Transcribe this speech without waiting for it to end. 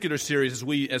particular series,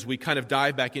 as we kind of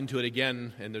dive back into it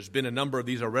again, and there's been a number of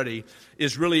these already,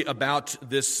 is really about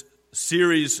this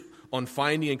series on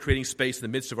finding and creating space in the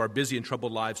midst of our busy and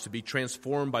troubled lives to be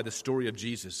transformed by the story of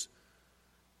Jesus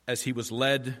as he was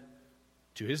led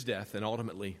to his death and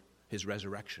ultimately his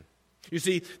resurrection. You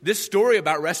see, this story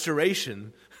about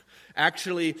restoration,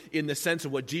 actually in the sense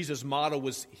of what Jesus' model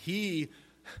was, he,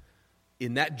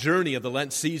 in that journey of the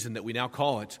Lent season that we now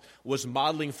call it, was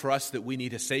modeling for us that we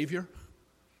need a Savior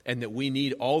and that we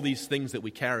need all these things that we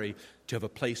carry to have a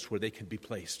place where they can be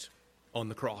placed on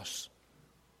the cross,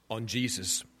 on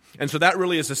Jesus. And so that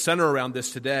really is the center around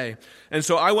this today. And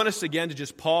so I want us again to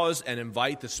just pause and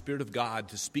invite the Spirit of God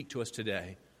to speak to us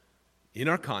today in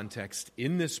our context,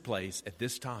 in this place, at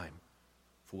this time,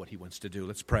 for what he wants to do.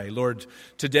 Let's pray. Lord,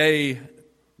 today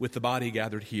with the body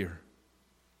gathered here,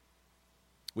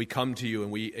 we come to you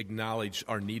and we acknowledge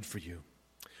our need for you.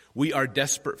 We are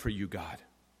desperate for you, God.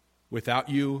 Without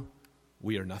you,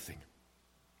 we are nothing.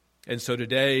 And so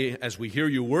today, as we hear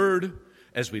your word,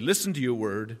 as we listen to your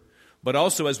word, but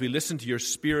also as we listen to your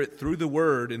Spirit through the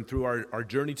word and through our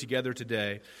journey together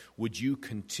today, would you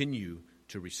continue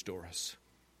to restore us,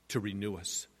 to renew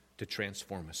us, to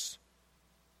transform us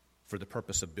for the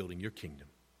purpose of building your kingdom.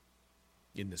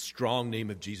 In the strong name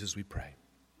of Jesus we pray.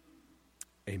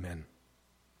 Amen.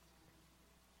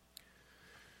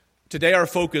 Today our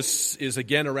focus is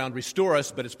again around restore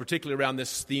us, but it's particularly around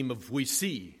this theme of we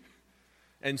see.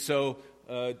 And so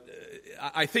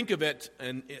I think of it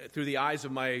through the eyes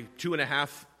of my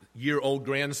 2.5-year-old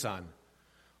grandson,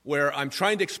 where I'm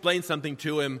trying to explain something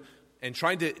to him and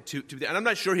trying to and I'm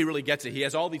not sure he really gets it. He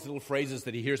has all these little phrases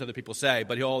that he hears other people say,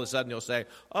 but all of a sudden he'll say,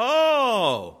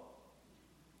 oh,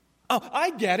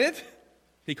 I get it.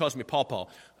 He calls me Paw.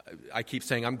 I keep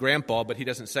saying I'm Grandpa, but he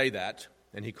doesn't say that.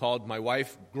 And he called my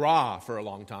wife Gra for a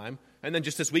long time. And then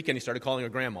just this weekend he started calling her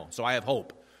Grandma. So I have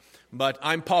hope. But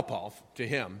I'm Paw to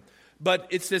him. But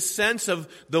it's this sense of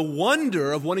the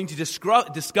wonder of wanting to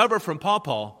discover from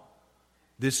Paw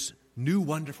this new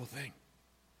wonderful thing.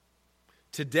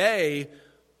 Today,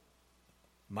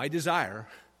 my desire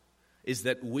is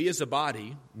that we as a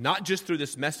body, not just through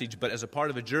this message, but as a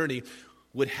part of a journey,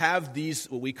 would have these,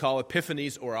 what we call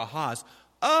epiphanies or ahas.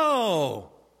 Oh,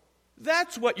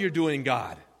 that's what you're doing,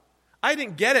 God. I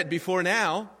didn't get it before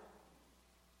now.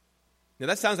 Now,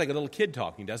 that sounds like a little kid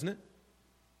talking, doesn't it?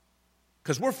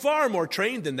 Because we're far more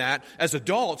trained than that as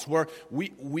adults, where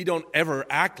we don't ever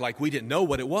act like we didn't know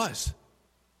what it was.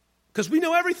 Because we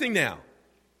know everything now.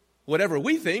 Whatever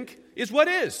we think is what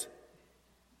is.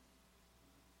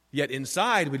 Yet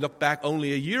inside, we look back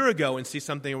only a year ago and see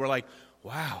something and we're like,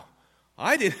 wow,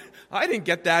 I didn't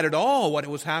get that at all, what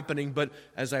was happening. But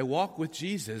as I walk with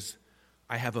Jesus,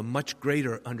 I have a much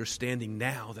greater understanding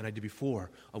now than I did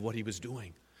before of what he was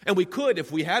doing. And we could,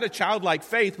 if we had a childlike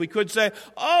faith, we could say,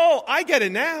 oh, I get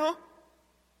it now.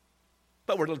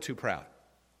 But we're a little too proud.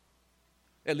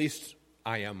 At least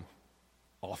I am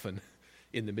often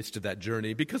in the midst of that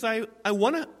journey, because I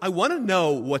want to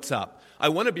know what's up. I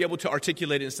want to be able to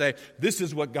articulate it and say, this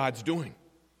is what God's doing.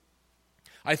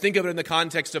 I think of it in the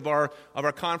context of our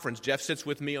conference. Jeff sits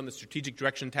with me on the Strategic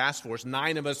Direction Task Force.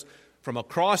 9 of us from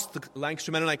across the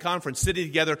Lancaster Mennonite Conference sitting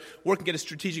together, working at a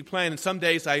strategic plan. And some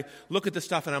days I look at the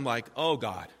stuff and I'm like, oh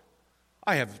God,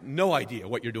 I have no idea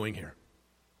what you're doing here.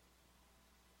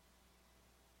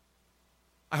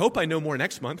 I hope I know more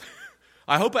next month.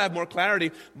 I hope I have more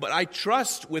clarity, but I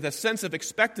trust with a sense of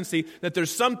expectancy that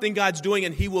there's something God's doing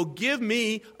and he will give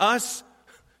me, us,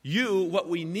 you, what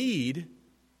we need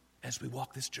as we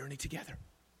walk this journey together.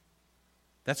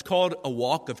 That's called a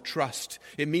walk of trust.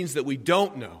 It means that we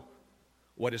don't know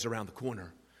what is around the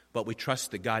corner, but we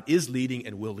trust that God is leading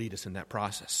and will lead us in that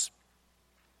process.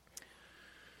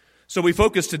 So we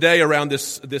focus today around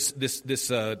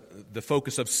the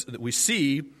focus of that we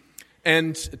see.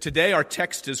 And today our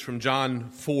text is from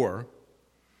John 4.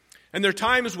 And there are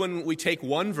times when we take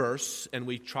one verse and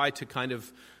we try to kind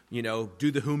of,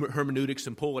 do the hermeneutics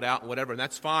and pull it out and whatever, and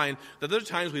that's fine. But other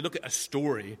times we look at a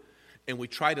story and we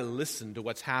try to listen to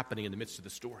what's happening in the midst of the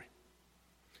story.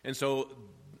 And so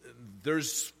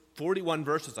there's 41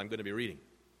 verses I'm going to be reading.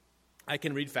 I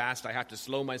can read fast. I have to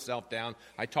slow myself down.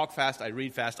 I talk fast. I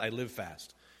read fast. I live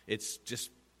fast. It's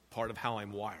just part of how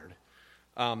I'm wired.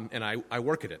 And I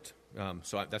work at it.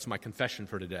 So that's my confession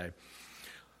for today.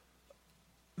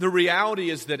 The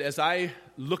reality is that as I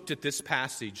looked at this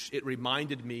passage, it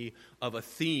reminded me of a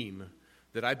theme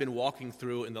that I've been walking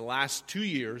through in the last 2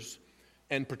 years,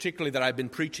 and particularly that I've been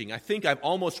preaching. I think I've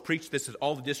almost preached this at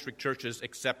all the district churches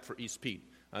except for East Pete.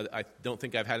 I don't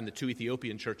think I've had in the 2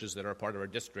 Ethiopian churches that are a part of our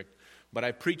district. But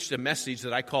I preached a message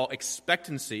that I call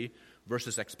expectancy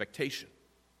versus expectation.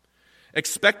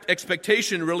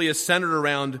 Expectation really is centered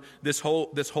around this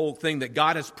whole thing that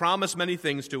God has promised many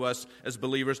things to us as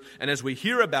believers, and as we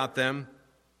hear about them,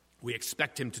 we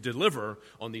expect Him to deliver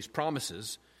on these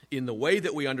promises in the way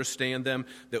that we understand them,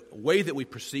 the way that we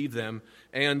perceive them,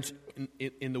 and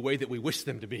in the way that we wish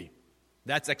them to be.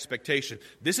 That's expectation.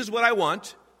 This is what I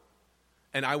want,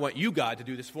 and I want you, God, to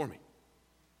do this for me.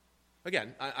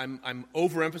 Again, I'm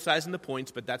overemphasizing the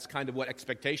points, but that's kind of what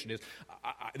expectation is.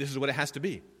 This is what it has to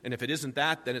be. And if it isn't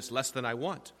that, then it's less than I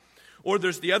want. Or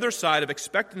there's the other side of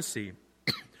expectancy,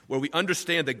 where we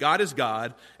understand that God is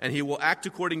God, and He will act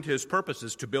according to His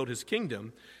purposes to build His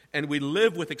kingdom, and we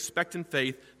live with expectant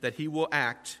faith that He will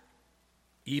act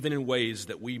even in ways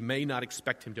that we may not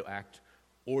expect Him to act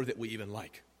or that we even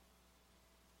like.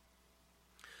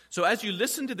 So as you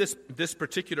listen to this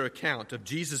particular account of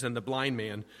Jesus and the blind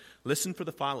man, listen for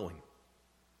the following.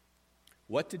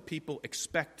 What did people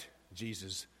expect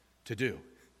Jesus to do?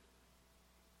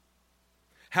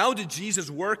 How did Jesus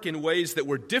work in ways that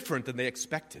were different than they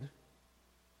expected?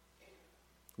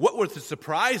 What were the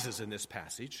surprises in this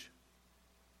passage?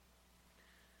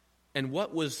 And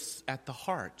what was at the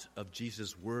heart of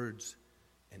Jesus' words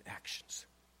and actions?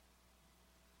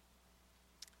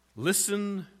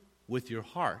 Listen with your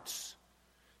hearts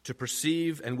to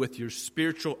perceive, and with your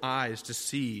spiritual eyes to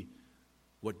see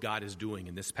what God is doing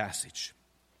in this passage.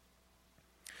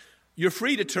 You're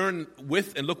free to turn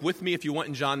with and look with me if you want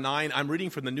in John 9. I'm reading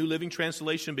from the New Living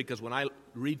Translation because when I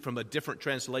read from a different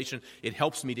translation, it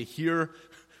helps me to hear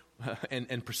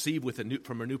and perceive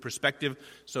from a new perspective.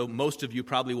 So most of you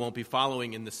probably won't be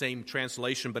following in the same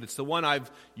translation, but it's the one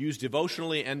I've used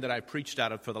devotionally and that I've preached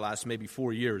out of for the last maybe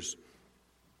 4 years.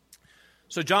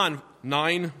 So John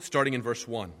 9, starting in verse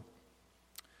 1.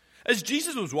 As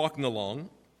Jesus was walking along,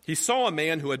 he saw a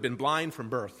man who had been blind from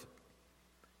birth.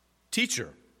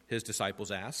 "Teacher," his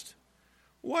disciples asked,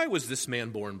 "why was this man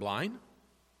born blind?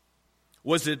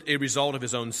 Was it a result of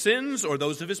his own sins or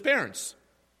those of his parents?"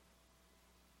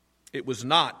 "It was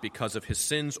not because of his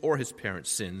sins or his parents'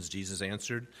 sins," Jesus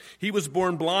answered. "He was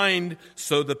born blind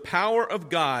so the power of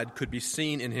God could be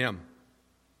seen in him.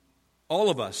 All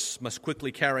of us must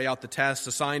quickly carry out the tasks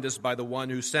assigned us by the one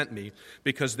who sent me,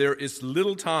 because there is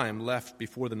little time left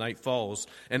before the night falls,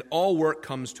 and all work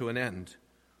comes to an end.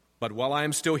 But while I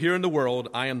am still here in the world,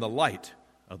 I am the light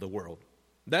of the world."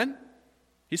 Then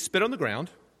he spit on the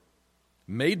ground,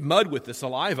 made mud with the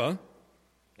saliva,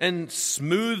 and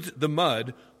smoothed the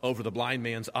mud over the blind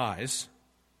man's eyes.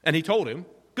 And he told him,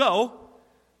 "Go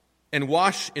and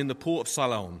wash in the pool of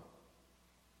Siloam."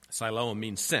 Siloam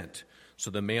means sent. So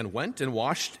the man went and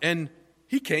washed, and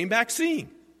he came back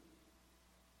seeing.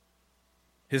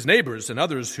 His neighbors and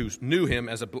others who knew him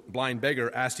as a blind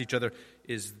beggar asked each other,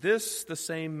 "Is this the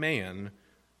same man,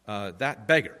 that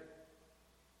beggar?"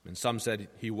 And some said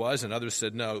he was, and others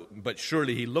said no, but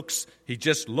surely he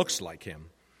just looks like him.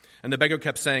 And the beggar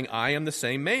kept saying, "I am the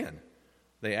same man."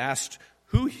 They asked,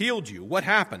 "Who healed you? What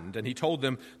happened?" And he told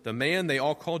them, "The man they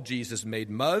all called Jesus made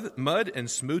mud and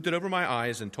smoothed it over my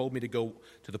eyes and told me to go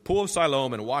to the pool of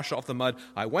Siloam and wash off the mud.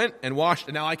 I went and washed,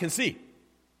 and now I can see."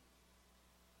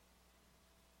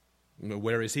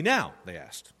 "Where is he now?" they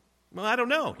asked. "Well, I don't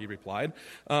know," he replied.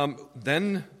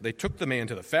 Then they took the man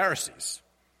to the Pharisees.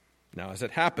 Now, as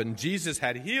it happened, Jesus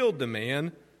had healed the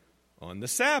man on the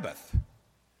Sabbath.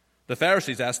 The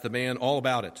Pharisees asked the man all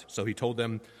about it, so he told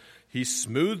them, "He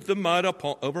smoothed the mud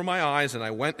over my eyes, and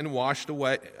I went and washed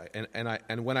away.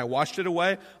 And when I washed it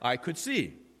away, I could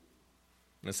see."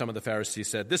 And some of the Pharisees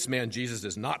said, "This man Jesus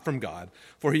is not from God,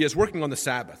 for he is working on the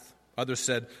Sabbath." Others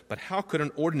said, "But how could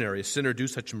an ordinary sinner do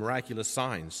such miraculous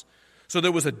signs?" So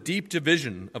there was a deep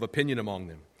division of opinion among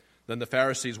them. Then the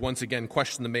Pharisees once again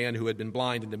questioned the man who had been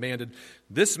blind and demanded,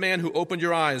 "This man who opened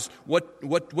your eyes, what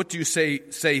do you say?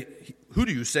 Who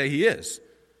do you say he is?"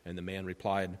 And the man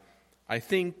replied, "I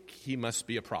think he must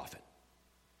be a prophet."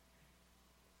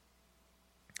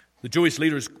 The Jewish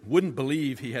leaders wouldn't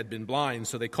believe he had been blind,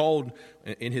 so they called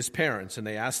in his parents and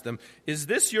they asked them, "Is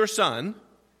this your son?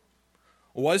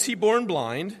 Was he born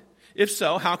blind? If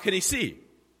so, how can he see?"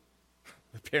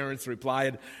 The parents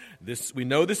replied, "We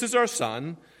know this is our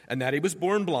son and that he was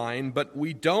born blind, but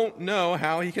we don't know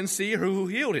how he can see or who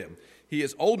healed him. He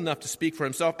is old enough to speak for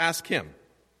himself. Ask him."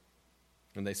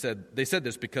 And they said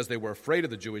this because they were afraid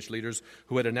of the Jewish leaders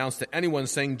who had announced that anyone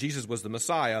saying Jesus was the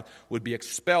Messiah would be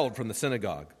expelled from the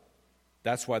synagogue.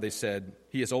 That's why they said,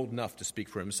 "He is old enough to speak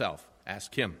for himself.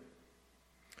 Ask him."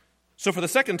 So for the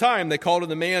second time, they called in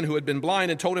the man who had been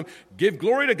blind and told him, "Give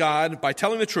glory to God by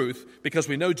telling the truth, because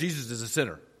we know Jesus is a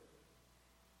sinner."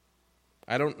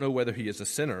 "I don't know whether he is a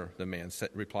sinner," the man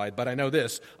replied, "but I know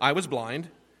this, I was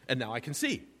blind, and now I can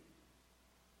see."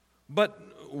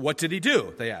 "But what did he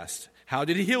do?" they asked. "How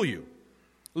did he heal you?"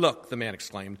 "Look," the man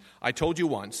exclaimed, "I told you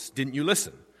once. Didn't you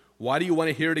listen? Why do you want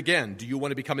to hear it again? Do you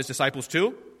want to become his disciples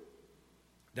too?"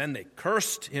 Then they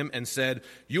cursed him and said,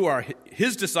 "You are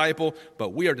his disciple, but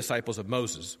we are disciples of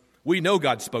Moses. We know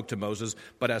God spoke to Moses,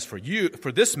 but as for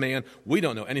this man, we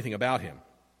don't know anything about him."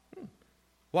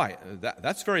 "Why,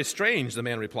 that's very strange," the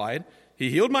man replied. "He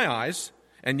healed my eyes,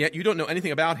 and yet you don't know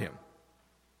anything about him."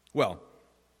 "Well,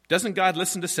 doesn't God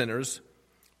listen to sinners?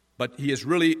 But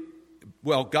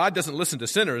God doesn't listen to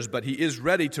sinners, but he is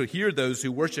ready to hear those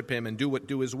who worship him and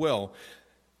do his will.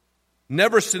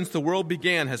 Never since the world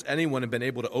began has anyone been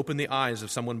able to open the eyes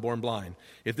of someone born blind.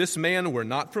 If this man were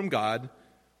not from God,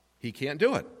 he can't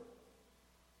do it."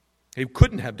 He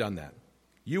couldn't have done that.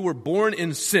 "You were born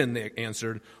in sin," they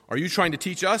answered. "Are you trying to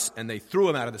teach us?" And they threw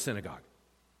him out of the synagogue.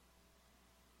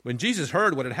 When Jesus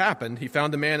heard what had happened, he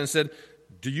found the man and said,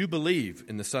 "Do you believe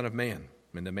in the Son of Man?"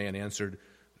 And the man answered,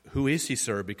 "Who is he,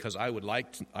 sir? Because I would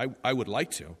like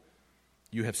to."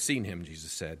 "You have seen him,"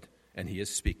 Jesus said, "and he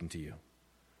is speaking to you."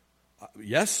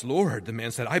 "Yes, Lord," the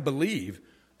man said, "I believe."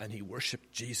 And he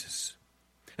worshiped Jesus.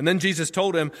 And then Jesus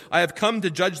told him, "I have come to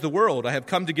judge the world. I have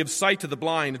come to give sight to the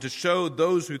blind and to show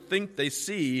those who think they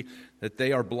see that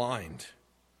they are blind."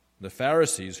 The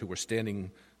Pharisees who were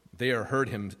standing there heard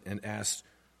him and asked,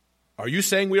 "Are you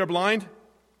saying we are blind?"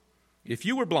 "If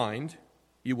you were blind,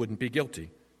 you wouldn't be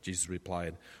guilty," Jesus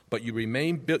replied. "But you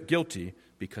remain guilty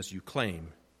because you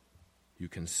claim you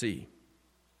can see."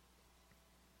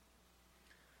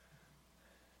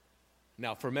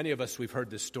 Now, for many of us, we've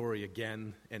heard this story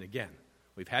again and again.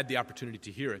 We've had the opportunity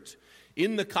to hear it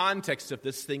in the context of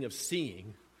this thing of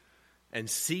seeing and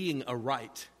seeing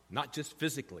aright, not just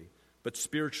physically, but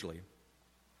spiritually.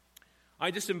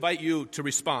 I just invite you to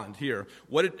respond here.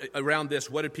 Around this,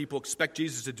 what did people expect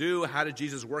Jesus to do? How did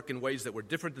Jesus work in ways that were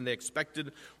different than they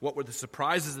expected? What were the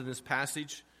surprises in this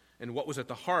passage? And what was at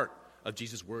the heart of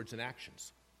Jesus' words and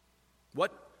actions?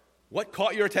 What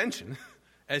caught your attention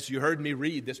as you heard me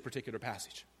read this particular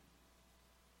passage?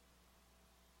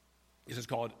 This is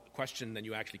called a question that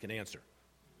you actually can answer.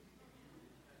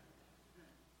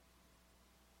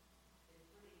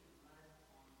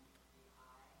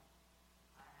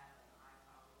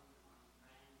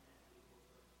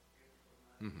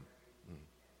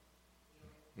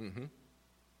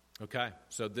 Okay,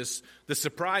 so the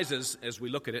surprises as we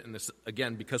look at it, and this,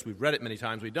 again, because we've read it many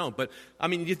times, we don't. But, I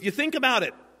mean, you think about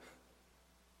it.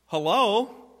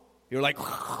 Hello? You're like,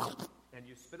 and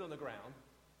you spit on the ground,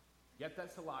 get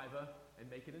that saliva, and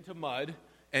make it into mud,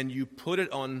 and you put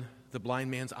it on the blind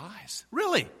man's eyes.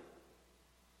 Really?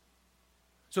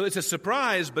 So it's a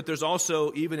surprise, but there's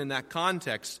also, even in that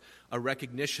context, a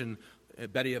recognition,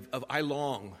 Betty, of I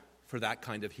long for that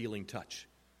kind of healing touch.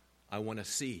 I want to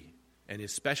see, and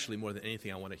especially more than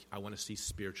anything, I want to see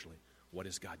spiritually. What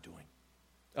is God doing?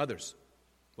 Others,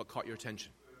 what caught your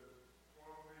attention?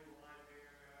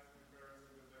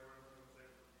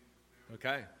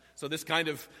 Okay, so this kind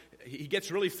of, he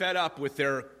gets really fed up with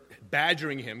their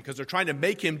badgering him because they're trying to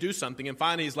make him do something, and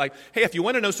finally he's like, hey, if you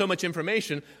want to know so much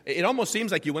information, it almost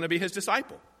seems like you want to be his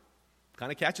disciple.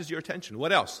 Kind of catches your attention.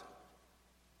 What else?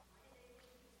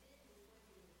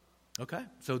 Okay,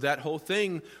 so that whole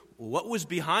thing, what was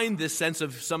behind this sense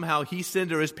of somehow he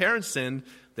sinned or his parents sinned,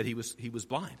 that he was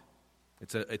blind?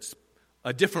 It's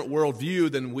a different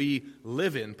worldview than we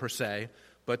live in, per se,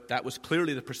 but that was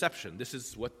clearly the perception. This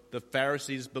is what the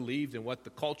Pharisees believed and what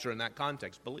the culture in that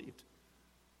context believed.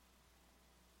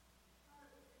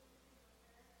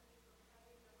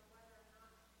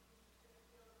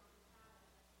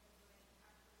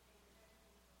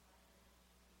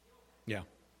 Yeah.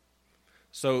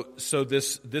 So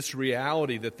this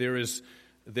reality that there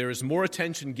is more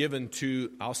attention given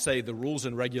to, I'll say, the rules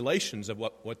and regulations of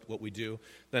what we do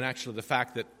than actually the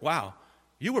fact that, wow,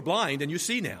 you were blind and you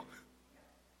see now.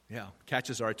 Yeah,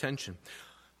 catches our attention.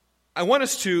 I want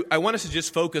us to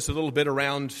just focus a little bit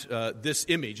around this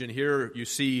image, and here you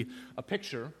see a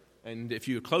picture, and if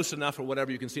you're close enough or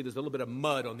whatever, you can see there's a little bit of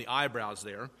mud on the eyebrows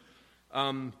there.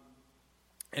 And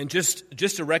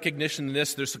just a recognition in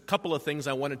this, there's a couple of things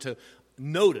I wanted to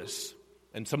notice,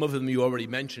 and some of them you already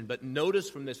mentioned, but notice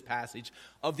from this passage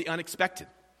of the unexpected.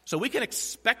 So we can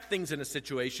expect things in a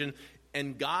situation,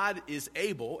 and God is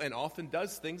able and often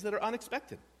does things that are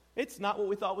unexpected. It's not what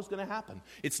we thought was going to happen.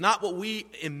 It's not what we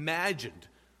imagined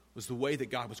was the way that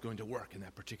God was going to work in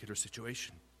that particular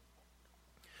situation.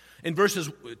 In verses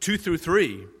 2 through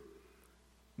 3,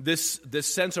 this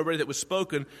sense already that was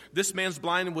spoken, this man's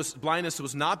blindness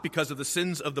was not because of the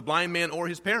sins of the blind man or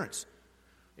his parents.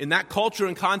 In that culture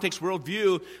and context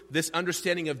worldview, this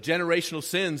understanding of generational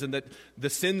sins and that the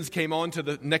sins came on to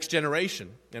the next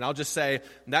generation. And I'll just say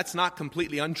that's not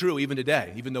completely untrue even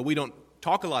today, even though we don't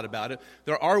talk a lot about it.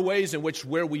 There are ways in which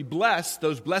where we bless,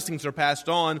 those blessings are passed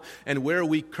on, and where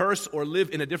we curse or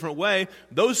live in a different way,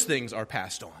 those things are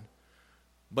passed on.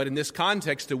 But in this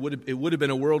context, it would have been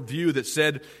a worldview that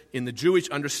said, in the Jewish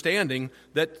understanding,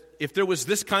 that if there was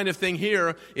this kind of thing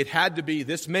here, it had to be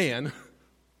this man,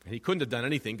 and he couldn't have done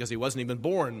anything because he wasn't even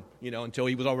born, until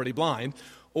he was already blind,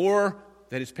 or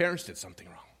that his parents did something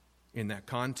wrong in that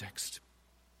context.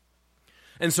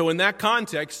 And so in that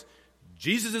context,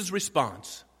 Jesus'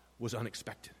 response was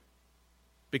unexpected.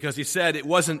 Because he said it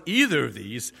wasn't either of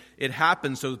these. It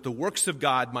happened so that the works of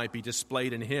God might be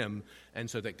displayed in him and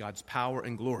so that God's power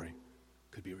and glory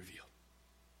could be revealed.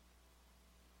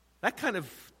 That kind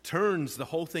of turns the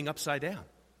whole thing upside down.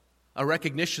 A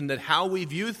recognition that how we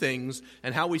view things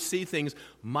and how we see things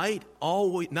might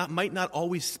not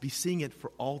always be seeing it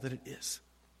for all that it is.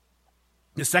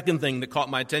 The second thing that caught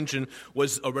my attention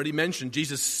was already mentioned.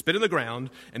 Jesus spit on the ground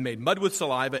and made mud with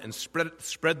saliva and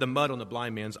spread the mud on the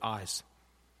blind man's eyes.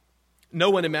 No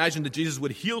one imagined that Jesus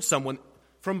would heal someone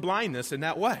from blindness in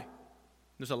that way.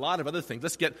 There's a lot of other things.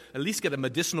 Let's at least get a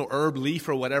medicinal herb leaf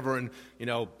or whatever, and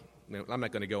I'm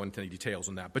not going to go into any details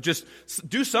on that. But just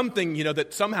do something,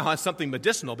 that somehow has something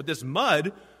medicinal. But this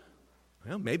mud,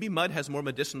 maybe mud has more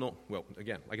medicinal. Well,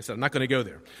 again, like I said, I'm not going to go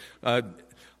there.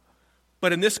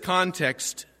 But in this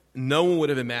context, no one would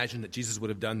have imagined that Jesus would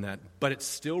have done that. But it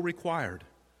still required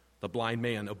the blind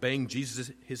man obeying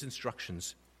his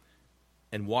instructions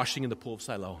and washing in the pool of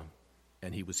Siloam,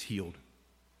 and he was healed.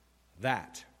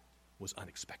 That was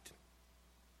unexpected.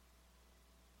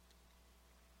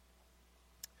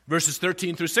 Verses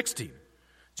 13 through 16.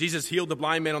 Jesus healed the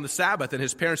blind man on the Sabbath, and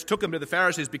his parents took him to the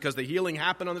Pharisees because the healing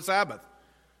happened on the Sabbath.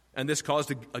 And this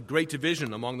caused a great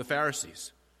division among the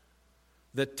Pharisees.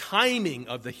 The timing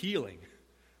of the healing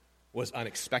was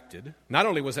unexpected. Not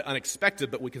only was it unexpected,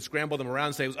 but we can scramble them around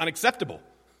and say it was unacceptable.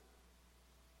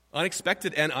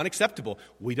 Unexpected and unacceptable.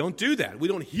 We don't do that. We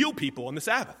don't heal people on the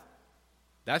Sabbath.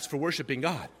 That's for worshiping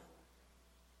God.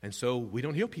 And so we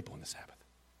don't heal people on the Sabbath.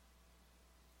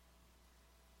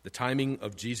 The timing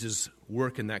of Jesus'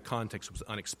 work in that context was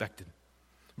unexpected.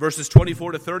 Verses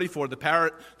 24 to 34,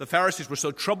 the Pharisees were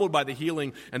so troubled by the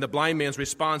healing and the blind man's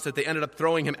response that they ended up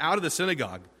throwing him out of the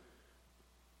synagogue.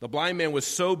 The blind man was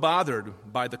so bothered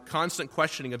by the constant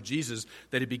questioning of Jesus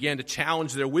that he began to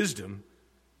challenge their wisdom.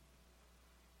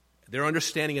 Their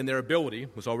understanding and their ability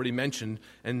was already mentioned,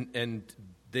 and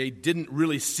they didn't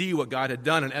really see what God had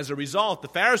done. And as a result, the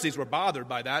Pharisees were bothered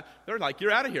by that. They're like,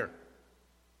 you're out of here.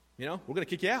 We're going to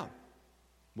kick you out.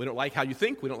 We don't like how you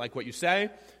think. We don't like what you say.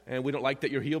 And we don't like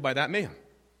that you're healed by that man.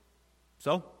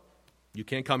 So, you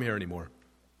can't come here anymore.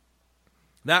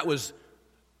 That was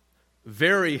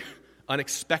very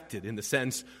unexpected in the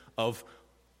sense of,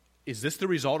 is this the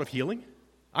result of healing?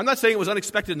 I'm not saying it was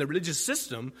unexpected in the religious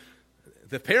system.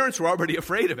 The parents were already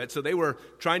afraid of it, so they were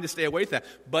trying to stay away from that.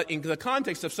 But in the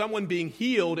context of someone being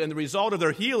healed and the result of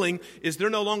their healing is they're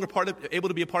no longer able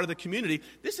to be a part of the community,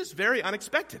 this is very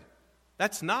unexpected.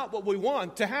 That's not what we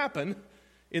want to happen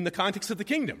in the context of the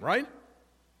kingdom, right?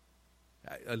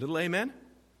 A little amen?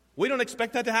 We don't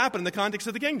expect that to happen in the context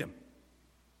of the kingdom.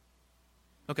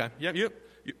 Okay, yeah.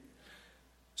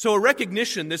 So a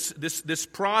recognition, this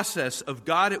process of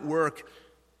God at work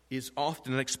is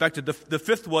often unexpected. The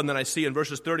fifth one that I see in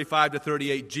verses 35 to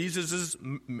 38, Jesus'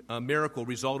 miracle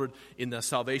resulted in the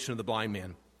salvation of the blind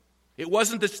man. It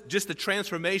wasn't just a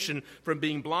transformation from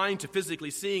being blind to physically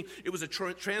seeing. It was a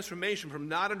transformation from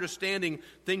not understanding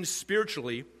things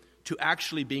spiritually to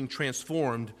actually being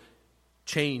transformed,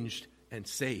 changed, and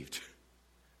saved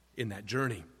in that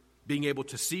journey. Being able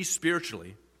to see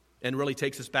spiritually, and really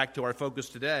takes us back to our focus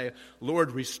today.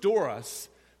 Lord, restore us,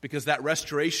 because that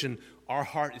restoration, our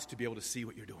heart is to be able to see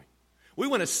what you're doing. We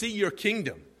want to see your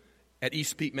kingdom at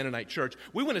East Pete Mennonite Church.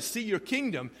 We want to see your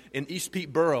kingdom in East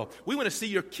Pete Borough. We want to see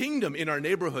your kingdom in our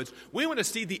neighborhoods. We want to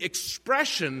see the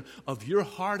expression of your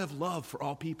heart of love for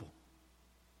all people,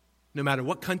 no matter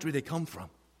what country they come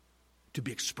from, to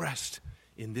be expressed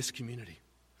in this community.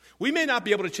 We may not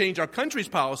be able to change our country's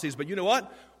policies, but you know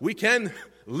what? We can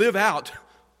live out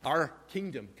our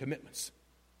kingdom commitments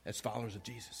as followers of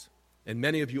Jesus. And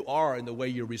many of you are in the way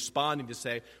you're responding to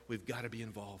say, we've got to be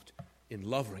involved in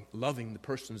loving the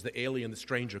persons, the alien, the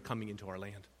stranger coming into our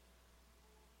land.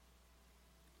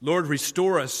 Lord,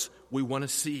 restore us. We want to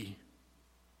see.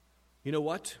 You know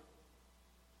what?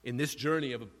 In this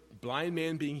journey of a blind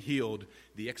man being healed,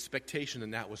 the expectation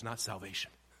in that was not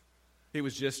salvation. It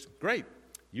was just, great,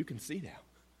 you can see now.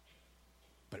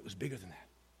 But it was bigger than that.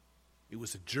 It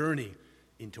was a journey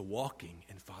into walking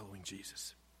and following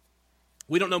Jesus.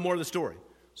 We don't know more of the story,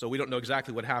 so we don't know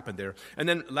exactly what happened there. And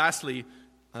then lastly,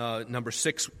 number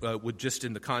 6, would just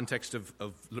in the context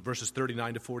of verses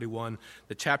 39 to 41,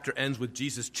 the chapter ends with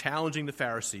Jesus challenging the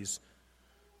Pharisees.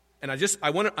 And I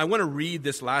want to read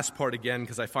this last part again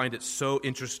because I find it so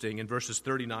interesting in verses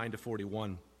 39 to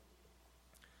 41.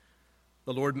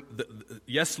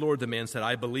 Yes, Lord, the man said,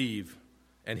 I believe.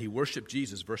 And he worshiped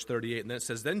Jesus, verse 38. And then it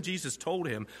says, then Jesus told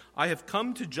him, I have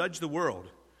come to judge the world.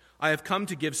 I have come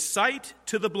to give sight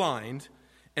to the blind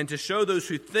and to show those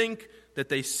who think that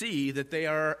they see that they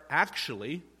are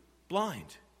actually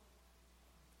blind.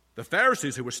 The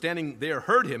Pharisees who were standing there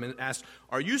heard him and asked,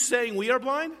 are you saying we are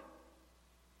blind?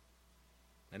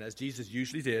 And as Jesus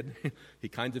usually did, he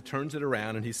kind of turns it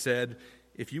around and he said,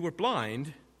 if you were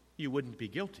blind, you wouldn't be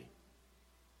guilty.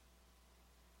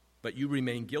 But you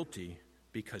remain guilty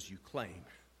because you claim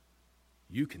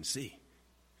you can see.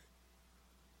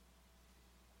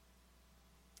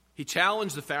 He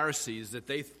challenged the Pharisees that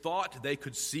they thought they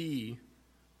could see,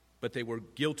 but they were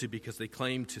guilty because they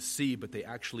claimed to see, but they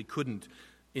actually couldn't,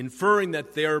 inferring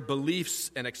that their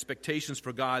beliefs and expectations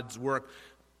for God's work,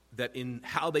 that in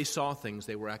how they saw things,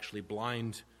 they were actually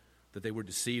blind, that they were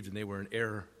deceived and they were in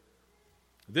error.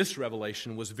 This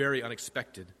revelation was very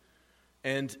unexpected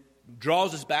and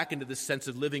draws us back into this sense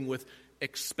of living with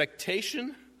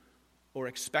expectation or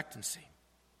expectancy.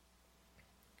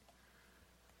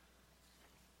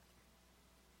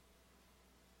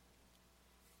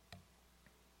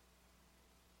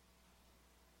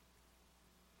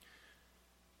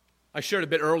 I shared a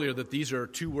bit earlier that these are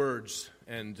 2 words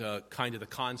and kind of the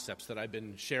concepts that I've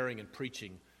been sharing and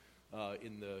preaching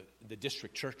in the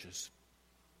district churches.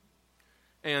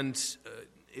 And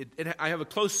I have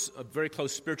a very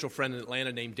close spiritual friend in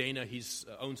Atlanta named Dana. He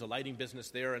owns a lighting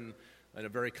business there, and in a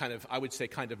very kind of, I would say,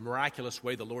 kind of miraculous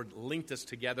way, the Lord linked us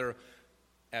together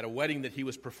at a wedding that he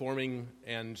was performing,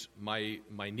 and my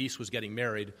niece was getting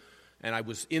married. And I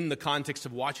was in the context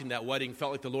of watching that wedding,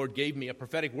 felt like the Lord gave me a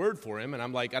prophetic word for him. And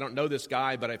I'm like, I don't know this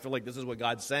guy, but I feel like this is what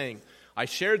God's saying. I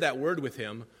shared that word with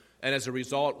him, and as a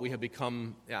result, we have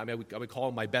become, I would call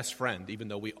him my best friend, even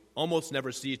though we almost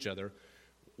never see each other.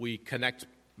 We connect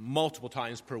multiple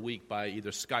times per week by either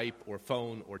Skype or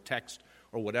phone or text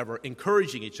or whatever,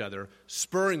 encouraging each other,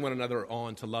 spurring one another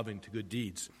on to loving, to good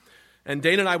deeds. And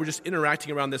Dana and I were just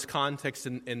interacting around this context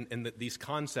and these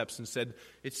concepts and said,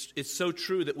 it's so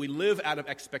true that we live out of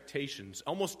expectations,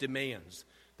 almost demands,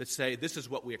 that say, this is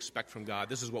what we expect from God,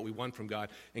 this is what we want from God,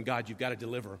 and God, you've got to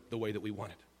deliver the way that we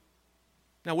want it.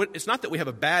 Now, it's not that we have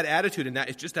a bad attitude in that,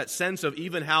 it's just that sense of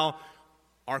even how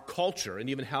our culture and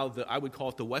even how I would call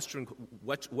it the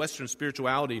Western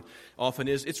spirituality often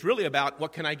is, it's really about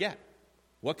what can I get?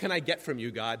 What can I get from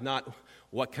you, God, not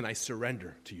what can I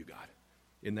surrender to you, God?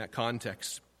 In that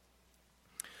context.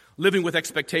 Living with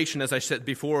expectation, as I said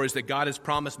before, is that God has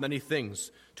promised many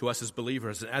things to us as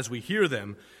believers. And as we hear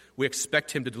them, we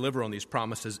expect him to deliver on these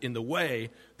promises in the way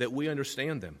that we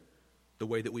understand them, the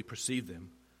way that we perceive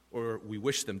them, or we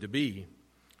wish them to be.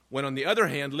 When, on the other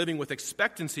hand, living with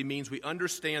expectancy means we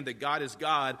understand that God is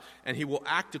God and he will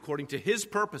act according to his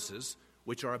purposes,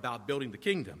 which are about building the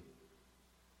kingdom.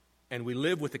 And we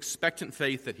live with expectant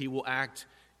faith that he will act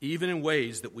even in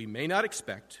ways that we may not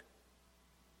expect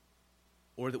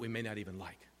or that we may not even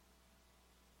like.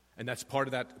 And that's part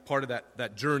of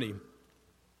that journey.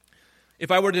 If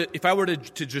I were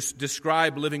to just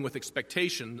describe living with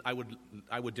expectation, I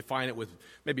would define it with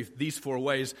maybe these 4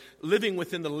 ways. Living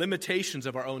within the limitations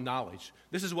of our own knowledge.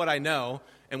 This is what I know,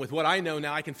 and with what I know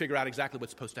now I can figure out exactly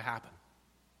what's supposed to happen.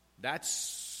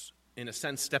 That's, in a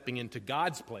sense, stepping into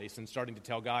God's place and starting to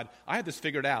tell God, I have this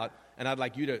figured out, and I'd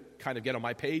like you to kind of get on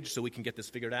my page so we can get this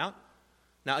figured out.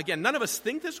 Now, again, none of us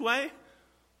think this way,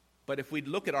 but if we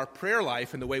look at our prayer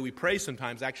life and the way we pray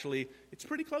sometimes, actually, it's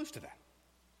pretty close to that.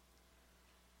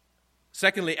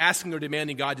 Secondly, asking or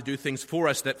demanding God to do things for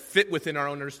us that fit within our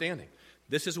own understanding.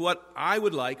 This is what I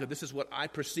would like, or this is what I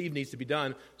perceive needs to be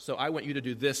done, so I want you to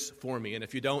do this for me, and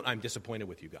if you don't, I'm disappointed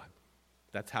with you, God.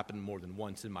 That's happened more than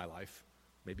once in my life,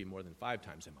 maybe more than 5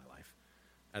 times in my life,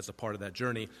 as a part of that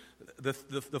journey. The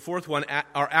 4th one,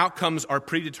 our outcomes are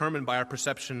predetermined by our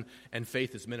perception, and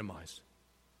faith is minimized.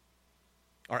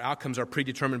 Our outcomes are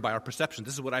predetermined by our perception.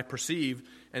 This is what I perceive,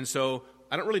 and so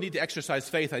I don't really need to exercise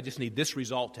faith. I just need this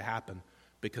result to happen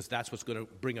because that's what's going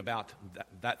to bring about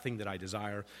that thing that I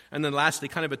desire. And then lastly,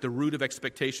 kind of at the root of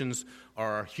expectations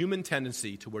are our human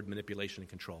tendency toward manipulation and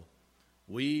control.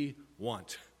 We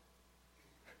want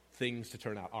things to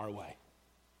turn out our way.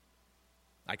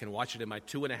 I can watch it in my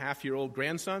 2.5-year-old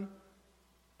grandson,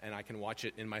 and I can watch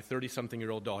it in my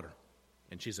 30-something-year-old daughter.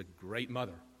 and she's a great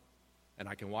mother. And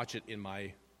I can watch it in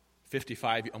my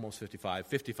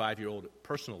 55-year-old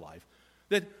personal life,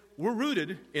 that we're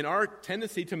rooted in our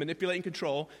tendency to manipulate and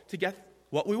control to get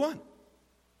what we want.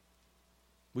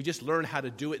 We just learn how to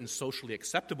do it in socially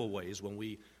acceptable ways when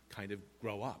we kind of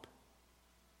grow up.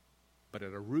 But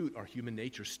at a root, our human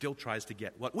nature still tries to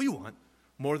get what we want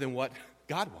more than what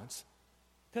God wants,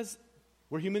 because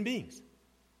we're human beings.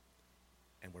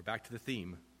 And we're back to the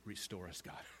theme, restore us,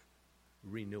 God.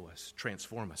 Renew us,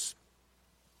 transform us.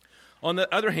 On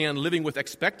the other hand, living with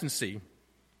expectancy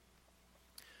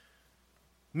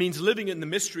means living in the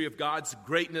mystery of God's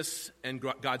greatness and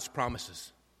God's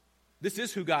promises. This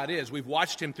is who God is. We've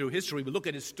watched him through history. We look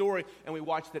at his story, and we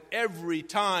watch that every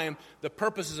time the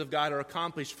purposes of God are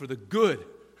accomplished for the good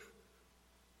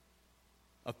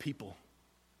of people,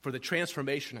 for the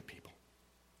transformation of people.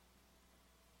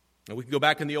 And we can go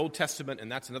back in the Old Testament,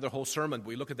 and that's another whole sermon.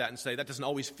 We look at that and say that doesn't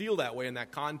always feel that way in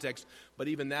that context, but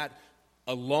even that,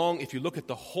 if you look at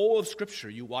the whole of Scripture,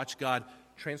 you watch God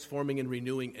transforming and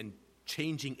renewing and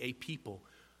changing a people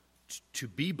to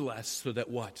be blessed so that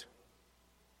what?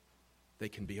 They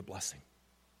can be a blessing.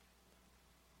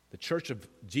 The Church of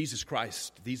Jesus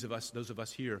Christ, those of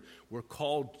us here, we're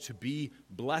called to be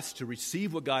blessed, to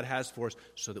receive what God has for us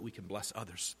so that we can bless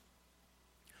others.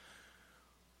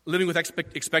 Living with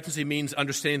expectancy means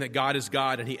understanding that God is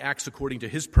God and he acts according to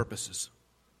his purposes.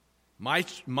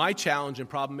 My challenge and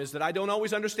problem is that I don't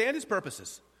always understand his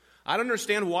purposes. I don't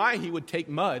understand why he would take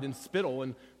mud and spittle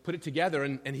and put it together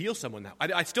and heal someone now.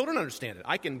 I still don't understand it.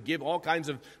 I can give all kinds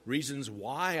of reasons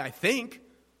why I think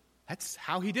that's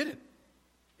how he did it.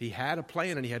 He had a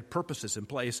plan and he had purposes in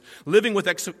place. Living with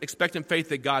expectant faith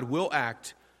that God will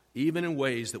act even in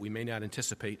ways that we may not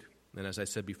anticipate, and as I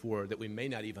said before, that we may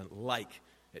not even like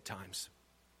at times.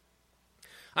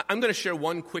 I'm going to share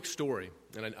one quick story,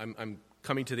 and I'm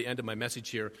coming to the end of my message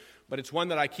here, but it's one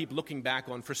that I keep looking back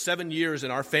on. For 7 years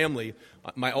in our family,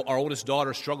 our oldest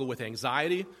daughter struggled with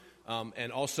anxiety,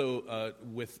 and also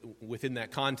within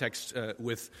that context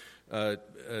with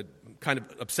kind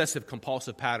of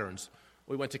obsessive-compulsive patterns.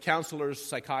 We went to counselors,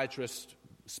 psychiatrists,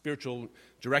 spiritual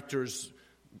directors,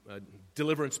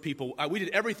 deliverance people. We did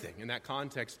everything in that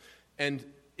context, and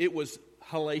it was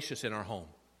hellacious in our home.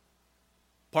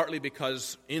 Partly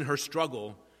because in her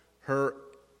struggle, her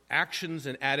actions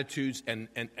and attitudes and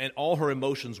all her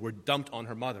emotions were dumped on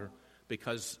her mother,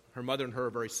 because her mother and her are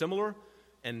very similar,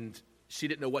 and she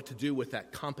didn't know what to do with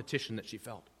that competition that she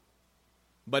felt.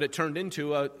 But it turned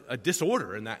into a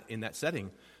disorder in that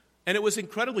setting, and it was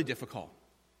incredibly difficult.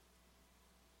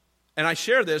 And I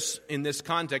share this in this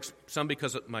context, some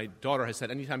because my daughter has said,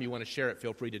 anytime you want to share it,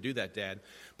 feel free to do that, Dad.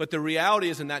 But the reality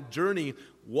is, in that journey,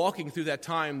 walking through that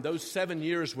time, those 7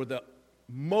 years were the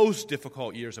most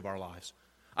difficult years of our lives.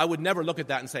 I would never look at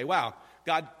that and say, wow,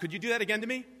 God, could you do that again to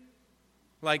me?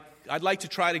 Like, I'd like to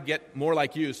try to get more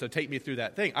like you, so take me through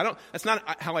that thing. That's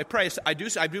not how I pray. I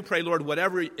do pray, Lord,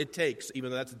 whatever it takes, even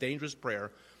though that's a dangerous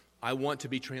prayer, I want to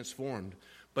be transformed.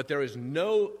 But there is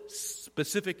no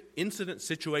specific incident,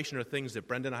 situation, or things that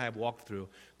Brenda and I have walked through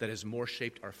that has more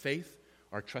shaped our faith,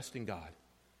 our trust in God,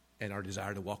 and our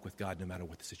desire to walk with God no matter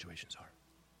what the situations are.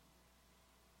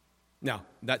 Now,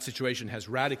 that situation has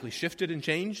radically shifted and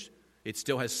changed. It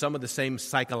still has some of the same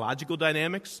psychological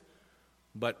dynamics,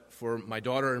 but for my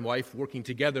daughter and wife working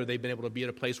together, they've been able to be at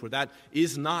a place where that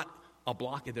is not a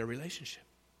block in their relationship.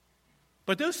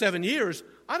 But those 7 years,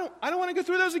 I don't want to go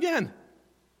through those again.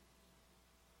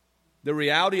 The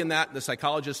reality in that the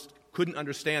psychologist couldn't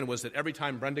understand was that every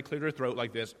time Brenda cleared her throat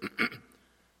like this,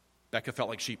 Becca felt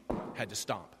like she had to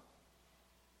stomp.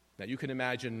 Now, you can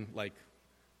imagine, like,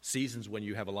 seasons when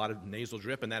you have a lot of nasal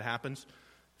drip and that happens.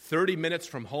 30 minutes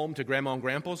from home to Grandma and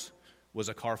Grandpa's was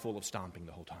a car full of stomping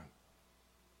the whole time.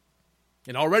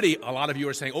 And already a lot of you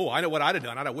are saying, oh, I know what I'd have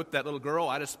done. I'd have whipped that little girl.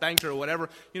 I'd have spanked her or whatever.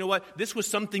 You know what? This was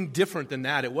something different than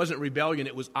that. It wasn't rebellion.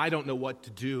 It was, I don't know what to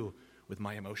do with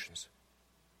my emotions.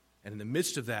 And in the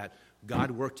midst of that,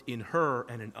 God worked in her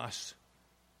and in us.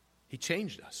 He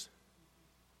changed us.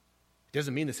 It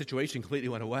doesn't mean the situation completely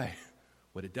went away.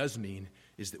 What it does mean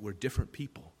is that we're different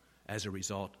people as a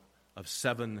result of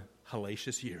 7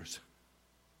 hellacious years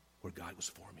where God was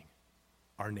forming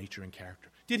our nature and character.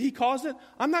 Did he cause it?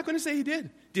 I'm not going to say he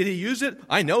did. Did he use it?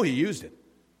 I know he used it.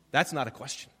 That's not a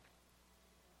question.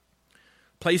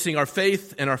 Placing our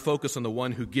faith and our focus on the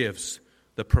one who gives,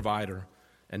 the provider,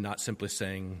 and not simply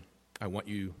saying, I want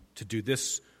you to do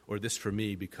this or this for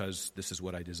me because this is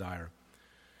what I desire.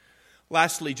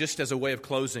 Lastly, just as a way of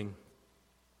closing,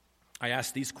 I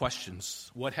ask these questions.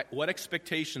 What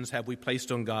expectations have we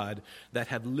placed on God that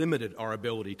have limited our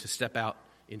ability to step out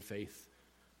in faith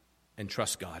and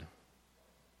trust God?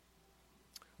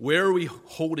 Where are we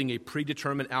holding a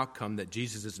predetermined outcome that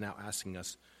Jesus is now asking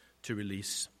us to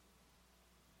release?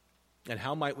 And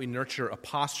how might we nurture a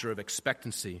posture of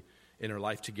expectancy in our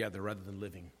life together rather than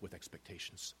living with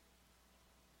expectations?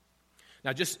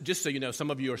 Now, just so you know,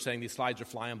 some of you are saying these slides are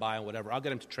flying by and whatever. I'll get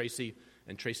them to Tracy,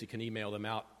 and Tracy can email them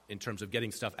out in terms of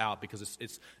getting stuff out, because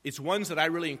it's ones that I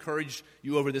really encourage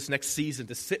you over this next season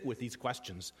to sit with these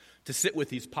questions, to sit with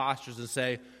these postures and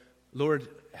say, Lord,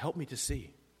 help me to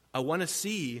see. I want to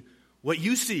see what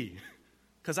you see,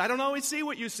 because I don't always see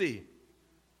what you see.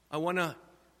 I want to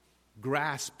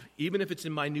grasp, even if it's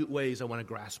in minute ways, I want to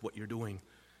grasp what you're doing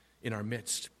in our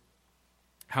midst.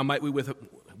 How might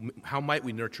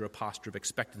we nurture a posture of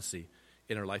expectancy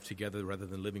in our life together rather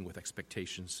than living with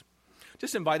expectations?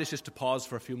 Just invite us just to pause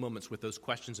for a few moments with those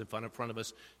questions in front of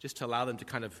us, just to allow them to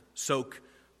kind of soak,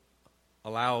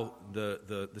 allow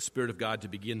the Spirit of God to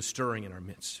begin stirring in our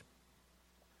midst.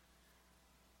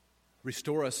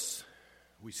 Restore us,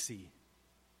 we see.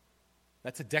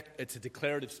 It's a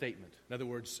declarative statement. In other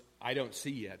words, I don't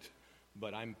see yet,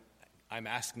 but I'm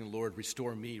asking the Lord,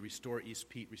 restore me, restore East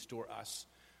Pete, restore us,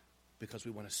 because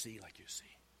we want to see like you see.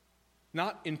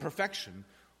 Not in perfection,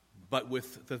 but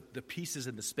with the pieces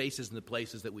and the spaces and the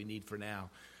places that we need for now.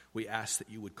 We ask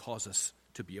that you would cause us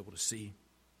to be able to see.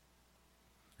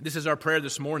 This is our prayer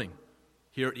this morning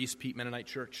here at East Pete Mennonite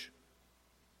Church.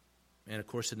 And of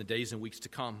course, in the days and weeks to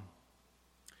come,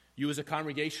 you as a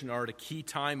congregation are at a key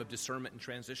time of discernment and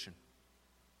transition.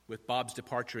 With Bob's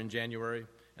departure in January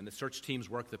and the search team's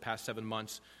work the past 7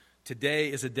 months,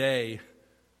 today is a day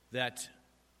that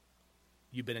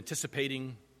you've been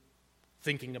anticipating,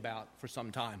 thinking about for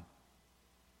some time.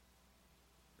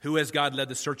 Who has God led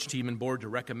the search team and board to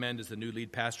recommend as the new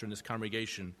lead pastor in this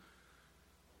congregation?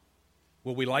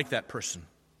 Will we like that person?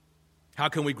 How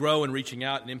can we grow in reaching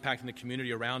out and impacting the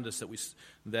community around us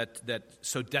that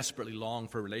so desperately long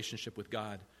for a relationship with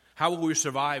God? How will we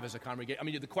survive as a congregation? I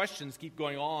mean, the questions keep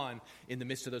going on in the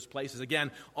midst of those places.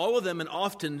 Again, all of them and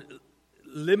often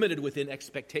limited within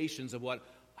expectations of what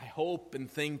I hope and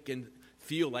think and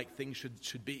feel like things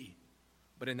should be.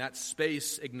 But in that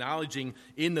space, acknowledging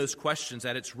in those questions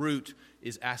at its root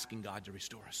is asking God to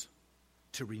restore us,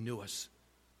 to renew us,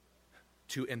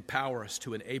 to empower us,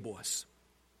 to enable us.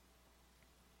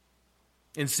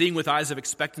 In seeing with eyes of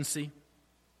expectancy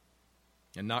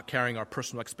and not carrying our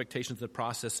personal expectations in the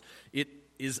process, it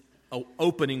is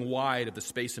opening wide of the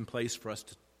space and place for us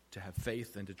to have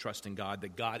faith and to trust in God,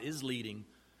 that God is leading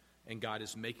and God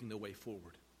is making the way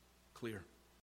forward clear.